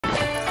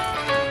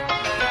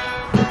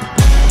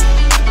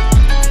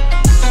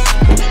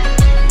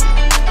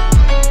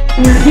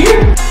We're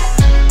here.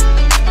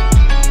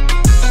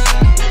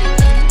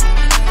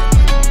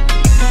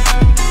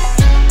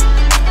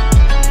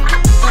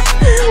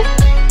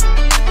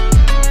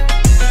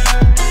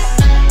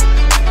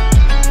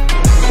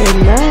 Good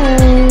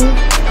night.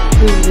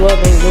 Just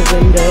loving the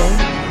window.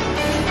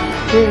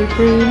 Hey,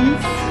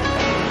 friends.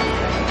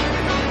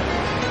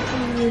 Are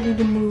you ready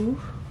to move?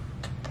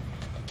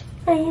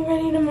 Are you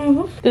ready to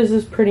move? This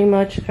is pretty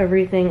much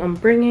everything I'm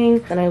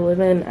bringing, and I live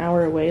an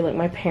hour away. Like,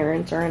 my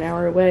parents are an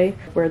hour away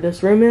where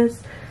this room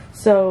is.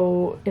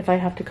 So if I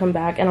have to come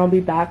back, and I'll be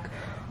back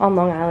on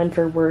Long Island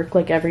for work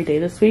like every day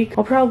this week,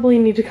 I'll probably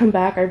need to come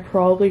back. I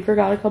probably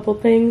forgot a couple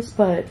things,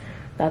 but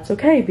that's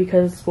okay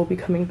because we'll be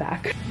coming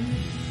back.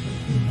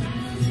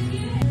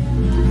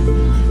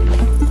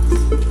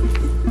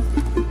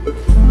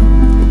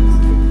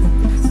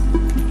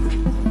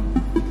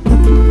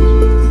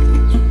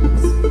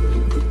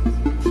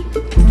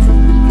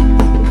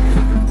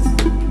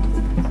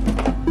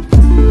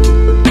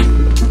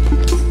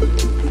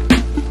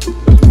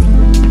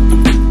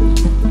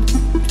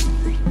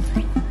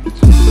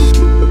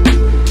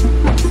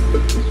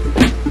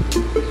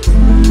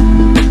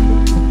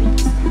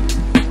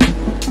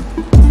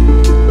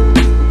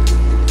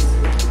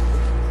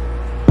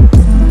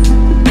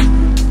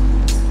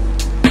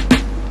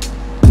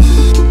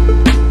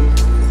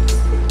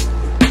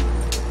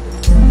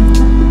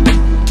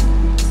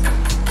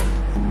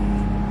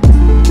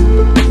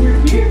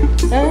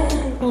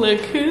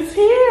 Look who's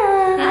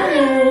here!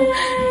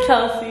 Hi.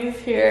 Kelsey's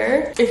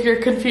here. If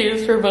you're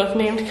confused, we're both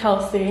named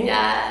Kelsey.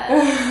 Yes.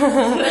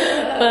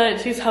 But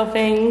she's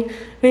helping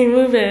me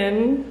move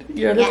in.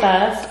 You're the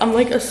best. I'm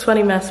like a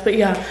sweaty mess, but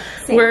yeah.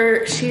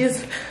 Same.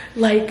 She's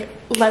like,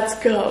 let's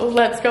go,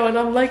 and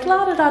I'm like,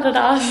 la da da da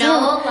da. No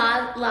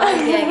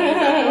logging.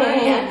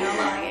 Yeah, no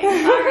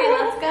logging. Sorry,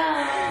 let's go.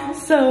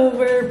 So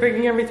we're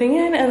bringing everything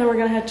in, and then we're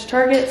gonna head to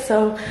Target.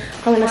 So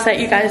I'm gonna set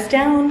you guys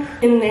down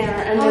in there,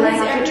 and then I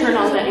have to turn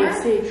on the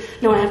AC.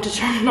 No, I have to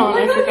turn it on.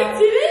 I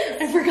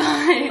forgot.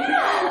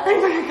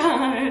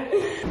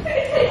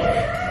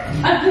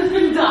 I've just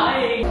been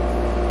dying.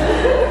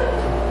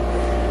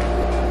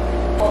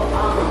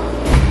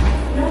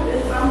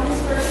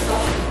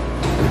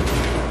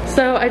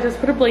 So I just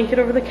put a blanket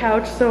over the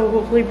couch, so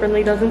hopefully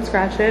Brinley doesn't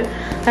scratch it.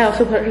 I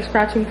also put her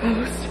scratching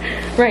post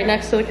right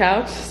next to the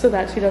couch so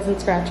that she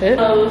doesn't scratch it.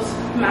 Clothes,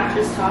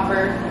 mattress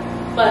topper,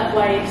 butt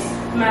wipes,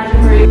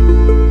 magic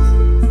ring.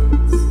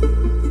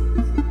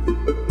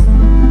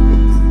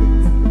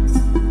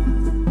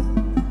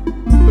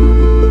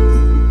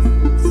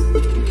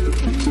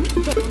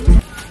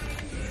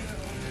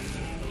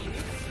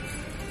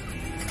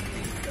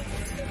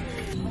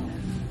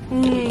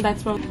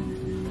 That's what I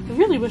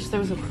really wish there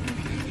was a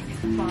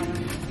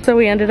bottom. So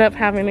we ended up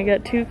having to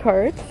get 2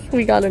 carts.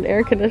 We got an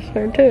air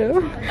conditioner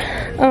too.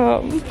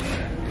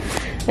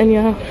 And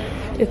yeah,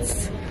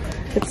 it's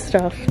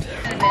stuffed.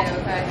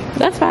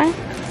 That's fine.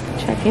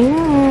 Checking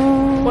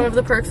out. One of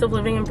the perks of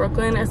living in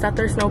Brooklyn is that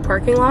there's no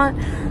parking lot,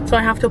 so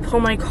I have to pull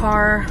my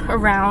car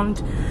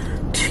around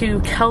to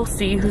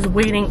Kelsey, who's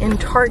waiting in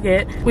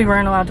Target. We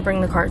weren't allowed to bring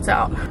the carts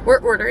out. We're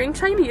ordering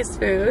Chinese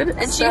food.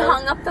 And she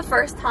hung up the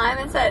first time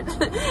and said,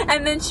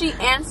 and then she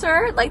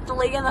answered, like the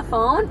lady on the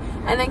phone,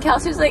 and then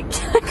Kelsey was like,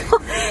 can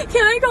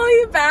I call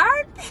you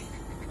back?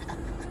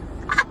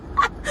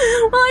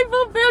 Well, I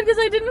felt bad because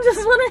I didn't just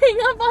want to hang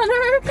up on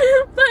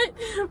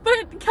her,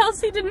 but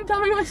Kelsey didn't tell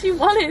me what she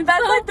wanted.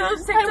 That's so like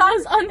those TikToks. I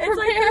was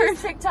unprepared.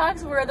 It's like those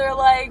TikToks where they're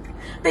like,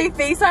 they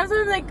FaceTime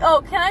someone like,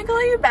 oh, can I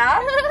call you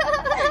back?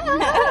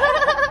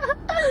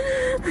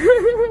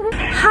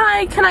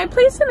 Hi, can I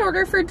place an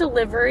order for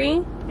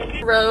delivery?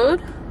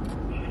 Road.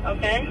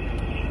 Okay.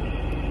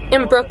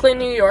 In Brooklyn,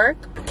 New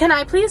York. Can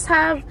I please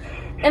have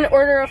an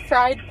order of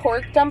fried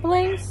pork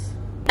dumplings?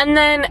 And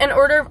then an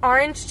order of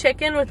orange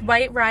chicken with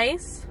white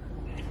rice.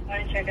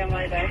 Orange chicken,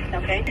 white rice,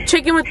 okay.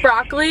 Chicken with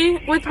broccoli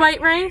with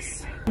white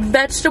rice.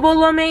 Vegetable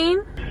lo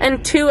mein.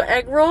 And 2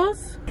 egg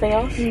rolls. Anything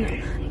else?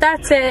 No.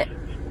 That's it.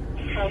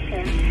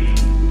 Okay.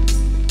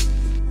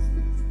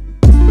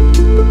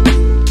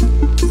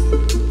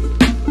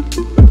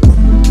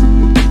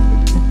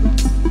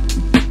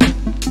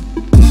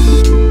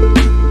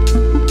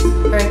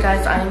 Alright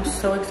guys, I am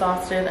so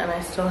exhausted and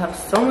I still have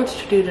so much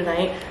to do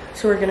tonight.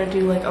 So we're gonna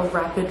do like a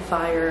rapid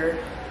fire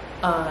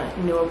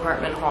new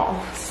apartment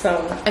haul.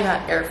 So I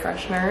got air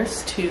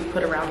fresheners to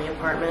put around the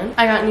apartment.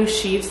 I got new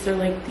sheets. They're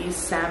like these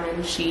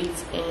salmon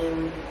sheets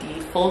in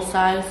the full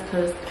size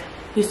because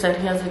he said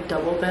he has a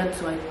double bed,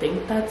 so I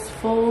think that's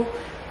full.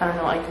 I don't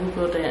know, I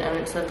googled it and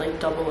it said like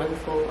double and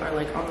full are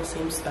like on the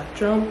same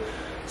spectrum.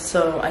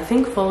 So I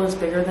think full is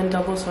bigger than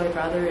double, so I'd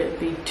rather it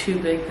be too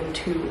big than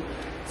too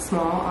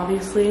small,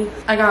 obviously.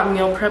 I got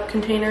meal prep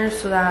containers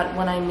so that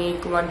when I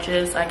make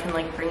lunches I can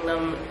like bring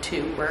them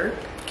to work.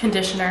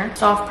 Conditioner,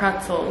 soft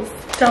pretzels,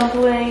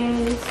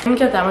 dumplings. I didn't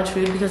get that much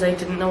food because I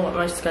didn't know what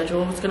my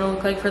schedule was gonna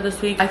look like for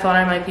this week. I thought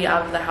I might be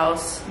out of the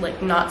house, like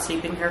not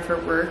sleeping here for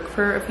work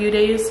for a few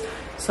days.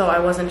 so I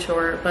wasn't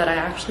sure, but I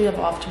actually have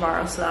off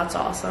tomorrow, so that's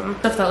awesome.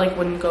 Stuff that like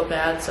wouldn't go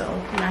bad, so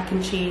mac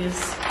and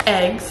cheese,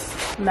 eggs,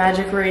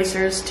 magic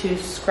erasers to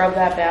scrub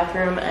that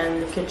bathroom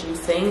and the kitchen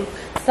sink,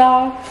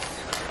 socks,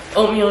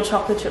 oatmeal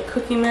chocolate chip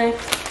cookie mix,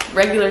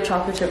 regular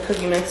chocolate chip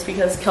cookie mix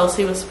because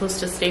Kelsey was supposed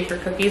to stay for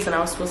cookies and I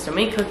was supposed to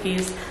make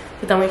cookies,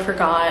 but then we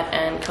forgot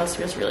and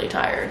Kelsey was really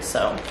tired,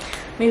 so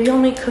maybe I'll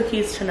make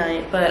cookies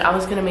tonight. But I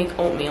was gonna make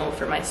oatmeal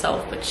for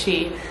myself, but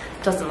she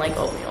doesn't like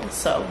oatmeal,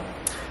 so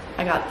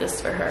I got this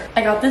for her.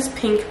 I got this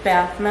pink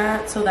bath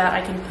mat so that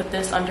I can put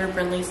this under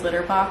Brinley's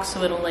litter box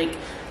so it'll like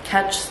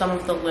catch some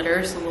of the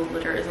litter so the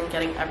litter isn't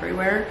getting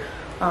everywhere.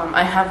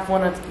 I have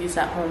one of these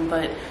at home,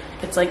 but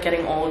it's like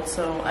getting old,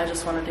 so I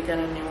just wanted to get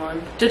a new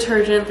one.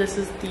 Detergent, this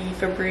is the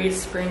Febreze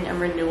Spring and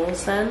Renewal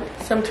scent.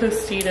 Some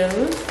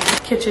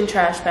Tostitos, kitchen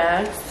trash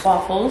bags,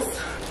 waffles,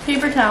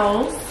 paper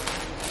towels,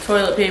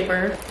 toilet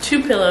paper,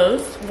 2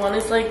 pillows. One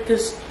is like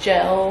this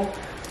gel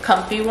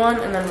comfy one,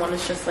 and then one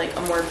is just like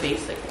a more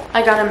basic one.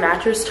 I got a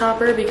mattress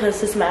topper because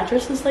this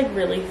mattress is like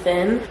really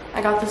thin.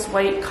 I got this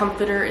white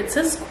comforter. It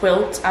says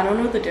quilt. I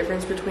don't know the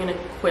difference between a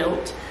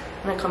quilt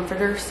and a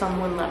comforter.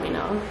 Someone let me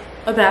know.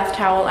 A bath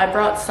towel. I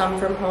brought some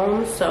from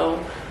home,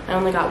 so I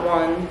only got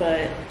one,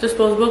 but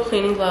disposable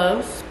cleaning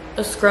gloves,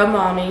 a Scrub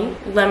Mommy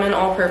lemon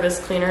all-purpose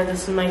cleaner.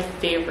 This is my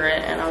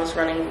favorite, and I was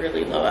running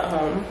really low at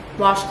home.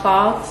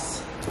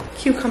 Washcloths,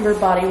 cucumber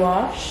body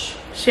wash,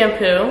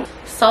 shampoo,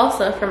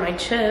 salsa for my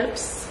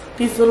chips,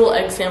 these little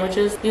egg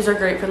sandwiches. These are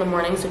great for the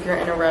mornings if you're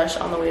in a rush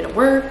on the way to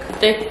work.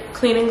 Thick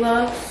cleaning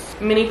gloves,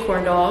 mini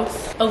corn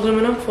dogs,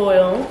 aluminum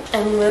foil,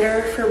 and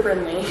litter for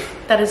Brinley.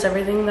 That is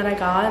everything that I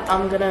got.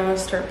 I'm gonna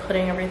start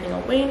putting everything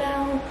away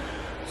now.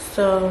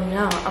 So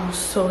yeah, I'm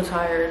so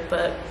tired,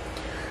 but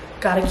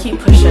gotta keep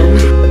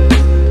pushing.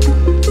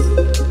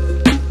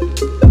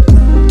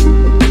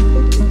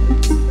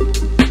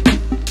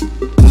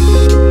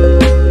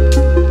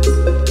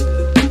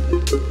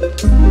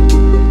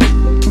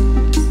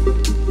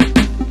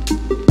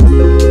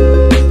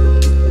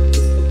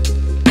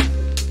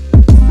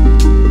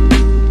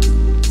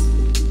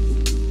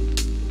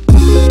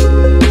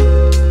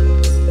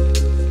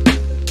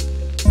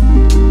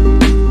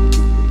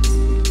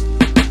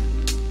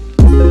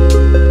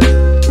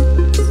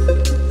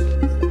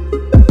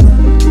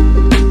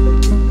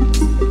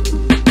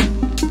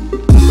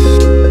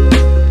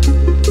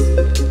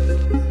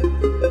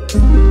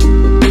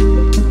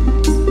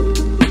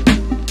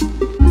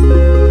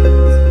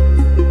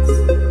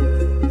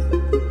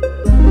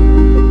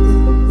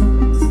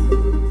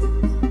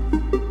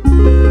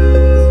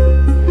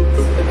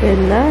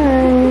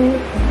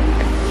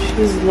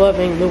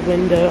 Loving the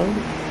window.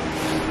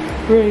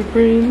 Right,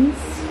 Brains?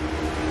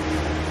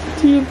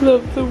 Do you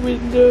love the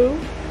window?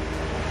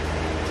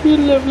 Do you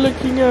love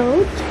looking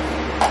out?